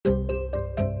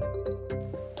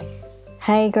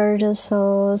Hi, gorgeous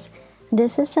souls.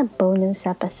 This is a bonus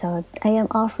episode. I am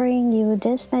offering you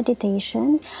this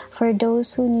meditation for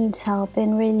those who needs help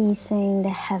in releasing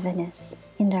the heaviness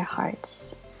in their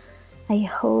hearts. I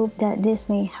hope that this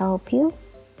may help you.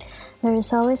 There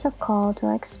is always a call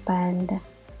to expand.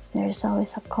 There is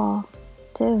always a call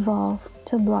to evolve,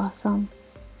 to blossom.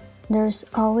 There's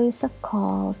always a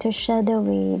call to shed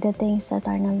away the things that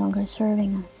are no longer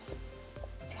serving us.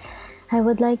 I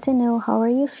would like to know, how are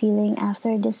you feeling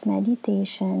after this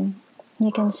meditation? You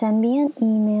can send me an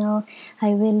email.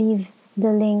 I will leave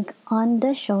the link on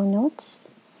the show notes.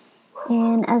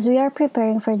 And as we are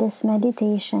preparing for this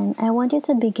meditation, I want you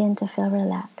to begin to feel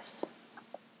relaxed.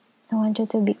 I want you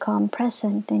to become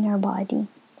present in your body.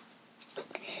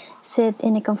 Sit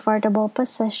in a comfortable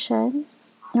position.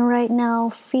 And right now,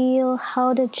 feel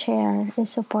how the chair is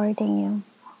supporting you.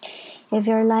 If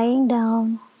you're lying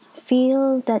down,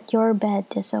 feel that your bed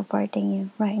is supporting you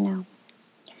right now.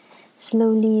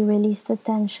 Slowly release the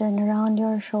tension around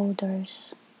your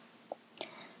shoulders.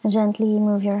 Gently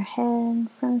move your head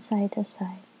from side to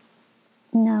side.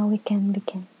 Now we can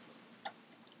begin.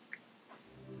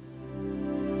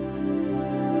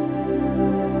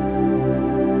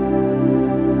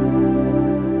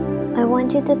 I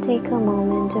want you to take a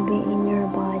moment to be in your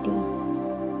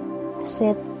body.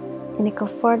 Sit in a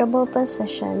comfortable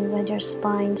position with your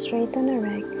spine straight and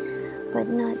erect, but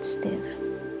not stiff.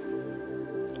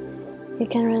 You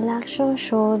can relax your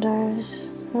shoulders,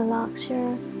 relax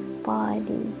your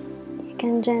body. You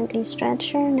can gently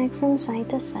stretch your neck from side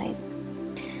to side,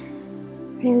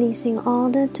 releasing all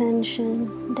the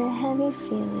tension, the heavy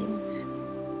feelings,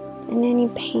 and any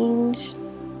pains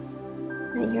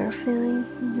that you're feeling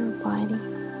in your body.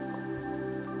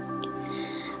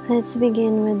 Let's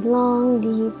begin with long,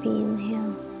 deep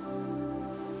inhale.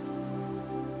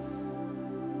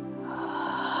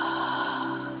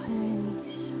 And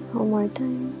release. One more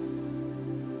time.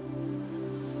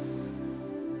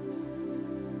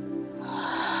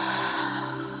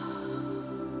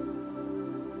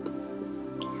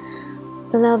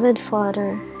 Beloved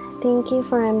Father, thank you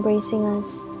for embracing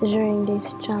us during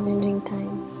these challenging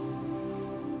times.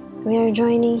 We are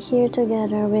joining here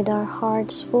together with our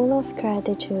hearts full of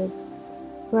gratitude.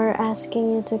 We're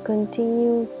asking you to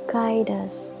continue guide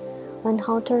us on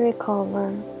how to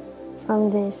recover from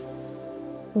this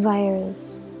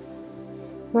virus.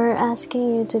 We're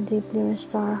asking you to deeply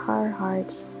restore our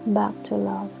hearts back to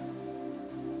love.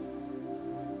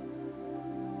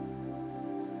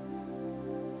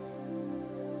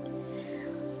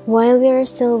 While we are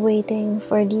still waiting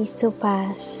for these to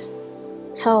pass,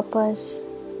 help us,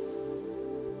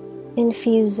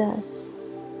 infuse us,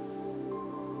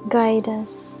 guide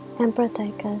us, and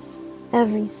protect us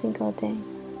every single day.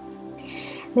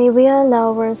 May we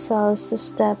allow ourselves to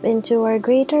step into our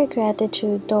greater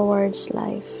gratitude towards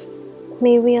life.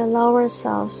 May we allow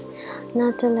ourselves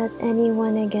not to let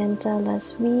anyone again tell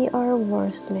us we are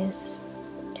worthless.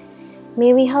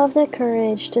 May we have the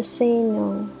courage to say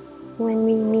no when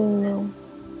we mean no.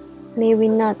 May we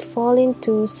not fall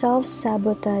into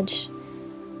self-sabotage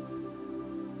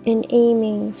in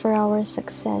aiming for our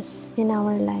success in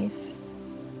our life.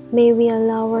 May we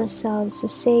allow ourselves to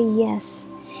say yes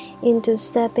into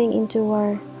stepping into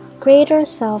our greater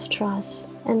self-trust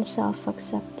and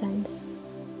self-acceptance.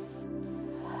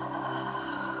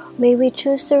 May we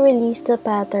choose to release the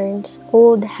patterns,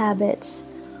 old habits,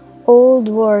 old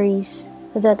worries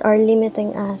that are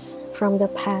limiting us from the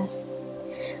past.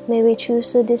 May we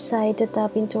choose to decide to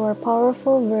tap into our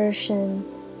powerful version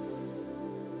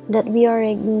that we are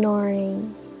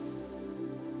ignoring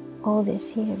all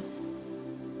these years.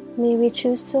 May we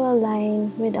choose to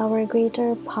align with our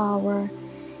greater power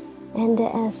and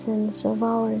the essence of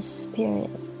our spirit.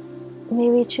 May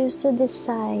we choose to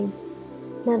decide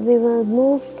that we will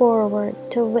move forward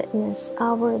to witness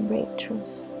our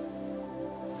breakthroughs.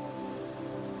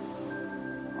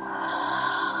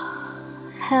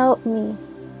 Help me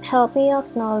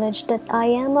acknowledge that I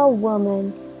am a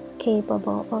woman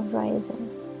capable of rising.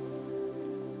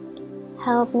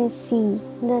 Help me see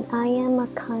that I am a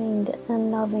kind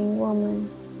and loving woman.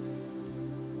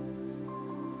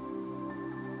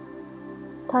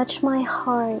 Touch my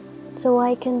heart so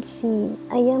I can see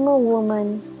I am a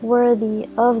woman worthy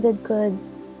of the good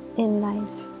in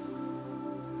life.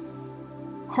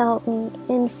 Help me,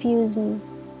 infuse me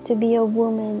to be a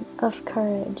woman of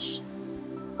courage,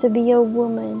 to be a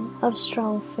woman of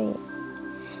strong faith.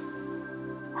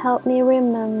 Help me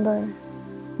remember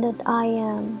that I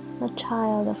am a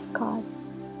child of God.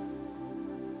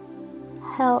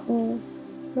 Help me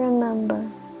remember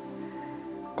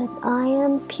that I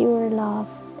am pure love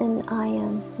and I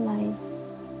am light.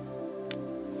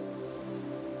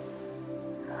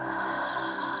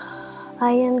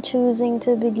 I am choosing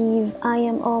to believe I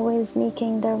am always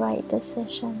making the right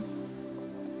decision.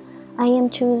 I am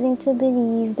choosing to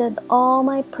believe that all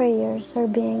my prayers are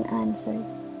being answered.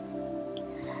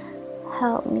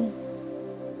 Help me,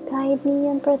 guide me,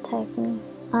 and protect me.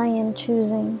 I am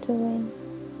choosing to win.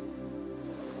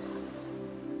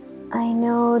 I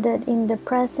know that in the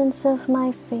presence of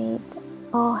my faith,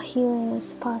 all healing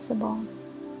is possible.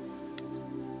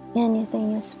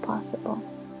 Anything is possible.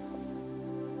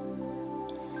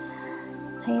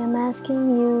 I am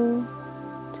asking you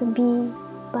to be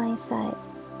by side.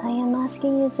 I am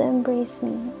asking you to embrace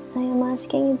me. I am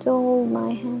asking you to hold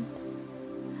my hands.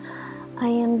 I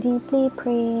am deeply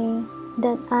praying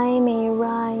that I may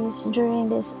rise during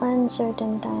these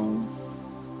uncertain times.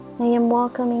 I am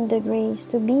welcoming the grace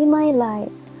to be my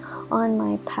light on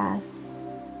my path.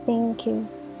 Thank you.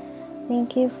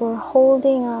 Thank you for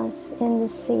holding us in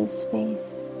this safe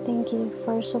space. Thank you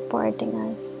for supporting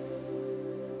us.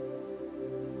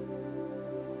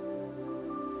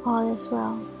 All is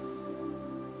well.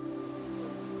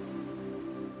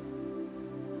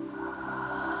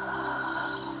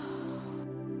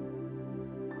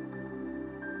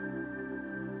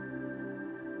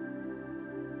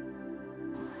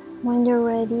 When you're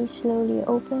ready, slowly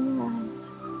open your eyes.